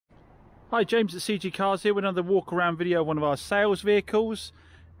Hi, James at CG Cars here with another walk around video of one of our sales vehicles,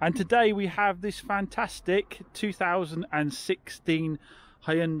 and today we have this fantastic 2016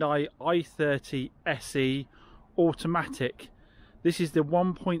 Hyundai i30 SE automatic. This is the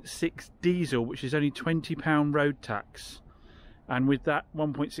 1.6 diesel, which is only £20 road tax, and with that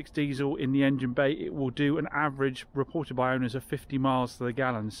 1.6 diesel in the engine bay it will do an average reported by owners of 50 miles to the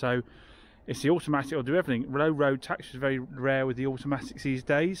gallon. So it's the automatic, will do everything. Low road tax is very rare with the automatics these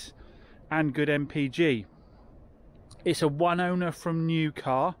days, and good MPG. It's a one owner from new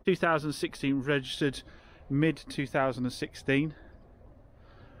car, 2016, registered mid 2016.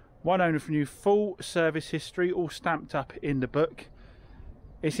 One owner from new, full service history, all stamped up in the book.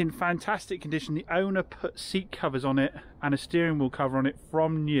 It's in fantastic condition. The owner put seat covers on it and a steering wheel cover on it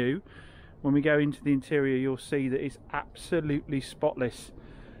from new. When we go into the interior you'll see that it's absolutely spotless,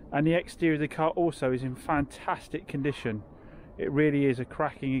 and the exterior of the car also is in fantastic condition. It really is a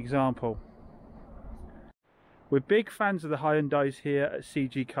cracking example. We're big fans of the Hyundais here at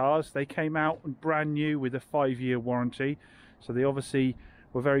CG Cars. They came out brand new with a 5-year warranty, so they obviously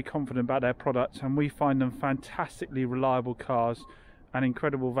were very confident about their products, and we find them fantastically reliable cars and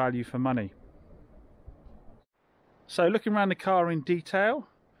incredible value for money. So looking around the car in detail,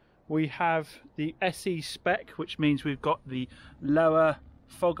 we have the SE spec, which means we've got the lower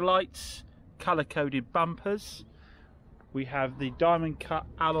fog lights, colour coded bumpers. We have the diamond cut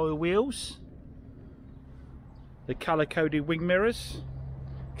alloy wheels, the colour coded wing mirrors,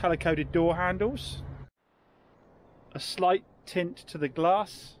 colour coded door handles, a slight tint to the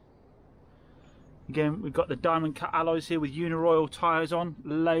glass. Again, we've got the diamond cut alloys here with Uniroyal tyres on,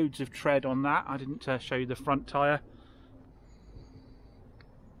 loads of tread on that. I didn't show you the front tyre.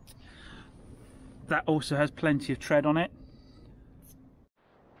 That also has plenty of tread on it.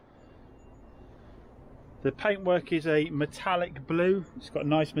 The paintwork is a metallic blue. It's got a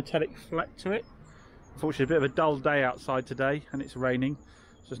nice metallic fleck to it. Unfortunately, a bit of a dull day outside today and it's raining,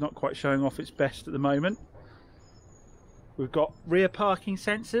 so it's not quite showing off its best at the moment. We've got rear parking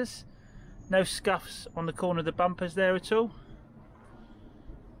sensors. No scuffs on the corner of the bumpers there at all.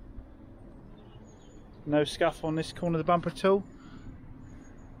 No scuff on this corner of the bumper at all.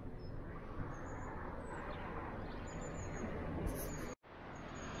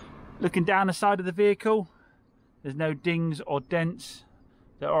 Looking down the side of the vehicle, there's no dings or dents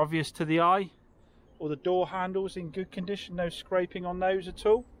that are obvious to the eye. All the door handles in good condition, no scraping on those at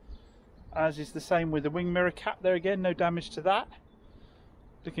all. As is the same with the wing mirror cap there, again no damage to that.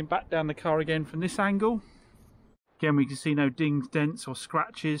 Looking back down the car again from this angle, again we can see no dings, dents or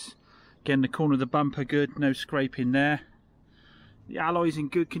scratches. Again the corner of the bumper good, no scraping there. The alloys in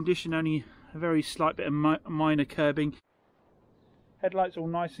good condition, only a very slight bit of minor curbing. Headlights all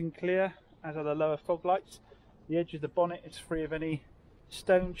nice and clear, as are the lower fog lights. The edge of the bonnet is free of any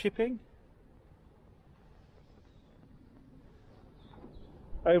stone chipping.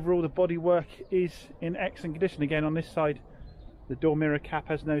 Overall the bodywork is in excellent condition. Again on this side the door mirror cap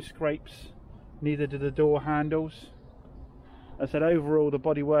has no scrapes, neither do the door handles. As I said, overall the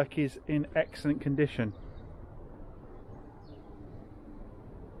bodywork is in excellent condition.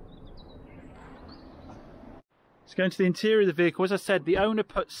 Let's go into the interior of the vehicle. As I said, the owner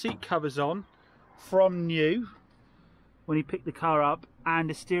put seat covers on from new when he picked the car up, and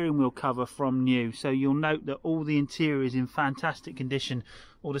a steering wheel cover from new. So you'll note that all the interior is in fantastic condition.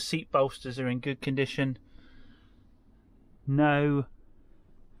 All the seat bolsters are in good condition. No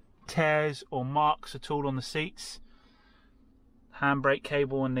tears or marks at all on the seats. Handbrake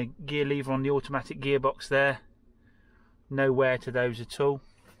cable and the gear lever on the automatic gearbox there. No wear to those at all.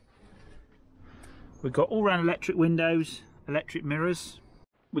 We've got all-round electric windows, electric mirrors.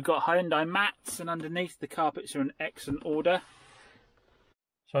 We've got Hyundai mats, and underneath the carpets are in excellent order.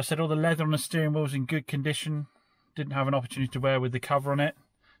 So I said all the leather on the steering wheel is in good condition. Didn't have an opportunity to wear with the cover on it.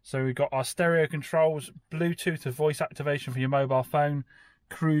 So we've got our stereo controls, Bluetooth with voice activation for your mobile phone,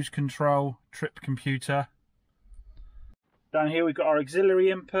 cruise control, trip computer. Down here we've got our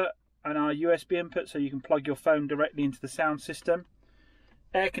auxiliary input and our USB input, so you can plug your phone directly into the sound system.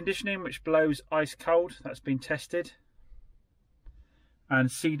 Air conditioning, which blows ice cold, that's been tested. And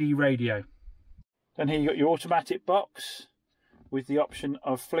CD radio. Then here you've got your automatic box with the option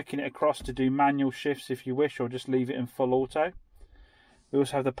of flicking it across to do manual shifts if you wish, or just leave it in full auto. We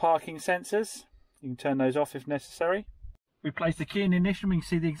also have the parking sensors. You can turn those off if necessary. We place the key in the ignition. We can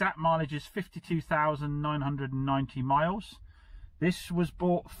see the exact mileage is 52,990 miles. This was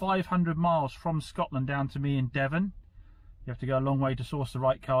bought 500 miles from Scotland down to me in Devon. You have to go a long way to source the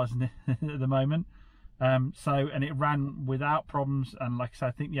right cars at the moment. And it ran without problems, and like I said,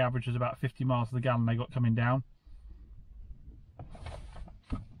 I think the average was about 50 miles to the gallon they got coming down.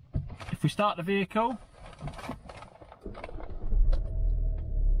 If we start the vehicle,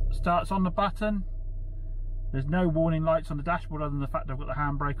 starts on the button. There's no warning lights on the dashboard other than the fact I've got the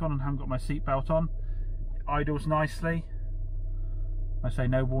handbrake on and haven't got my seat belt on. It idles nicely. I say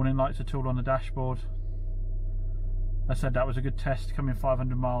no warning lights at all on the dashboard. I said that was a good test coming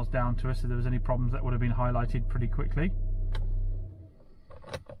 500 miles down to us. If there was any problems, that would have been highlighted pretty quickly.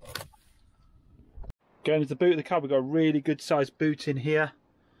 Going into the boot of the car, we've got a really good sized boot in here.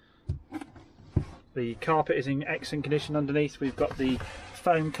 The carpet is in excellent condition underneath. We've got the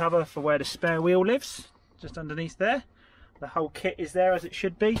foam cover for where the spare wheel lives, just underneath there. The whole kit is there as it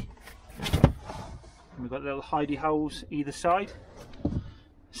should be. And we've got little hidey holes either side.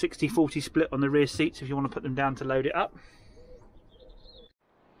 60-40 split on the rear seats if you want to put them down to load it up.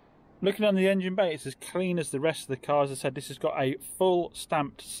 Looking on the engine bay, it's as clean as the rest of the car. As I said, this has got a full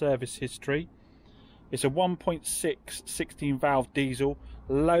stamped service history. It's a 1.6 16 valve diesel.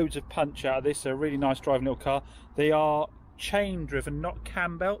 Loads of punch out of this. A really nice driving little car. They are chain driven, not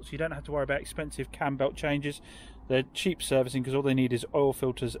cam belts. So you don't have to worry about expensive cam belt changes. They're cheap servicing because all they need is oil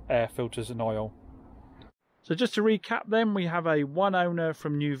filters, air filters and oil. So just to recap then, we have a one owner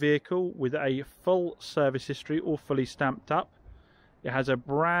from new vehicle with a full service history, all fully stamped up. It has a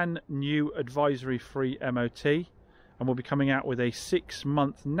brand new advisory free MOT and will be coming out with a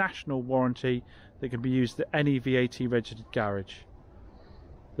 6-month national warranty that can be used at any VAT registered garage.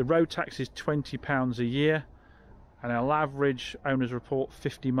 The road tax is £20 a year and our average owner's report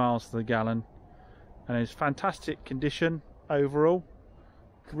 50 miles to the gallon, and it's fantastic condition overall.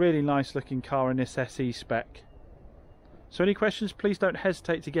 Really nice looking car in this SE spec. So any questions, please don't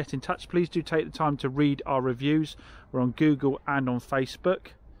hesitate to get in touch. Please do take the time to read our reviews. We're on Google and on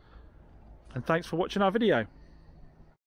Facebook. And thanks for watching our video.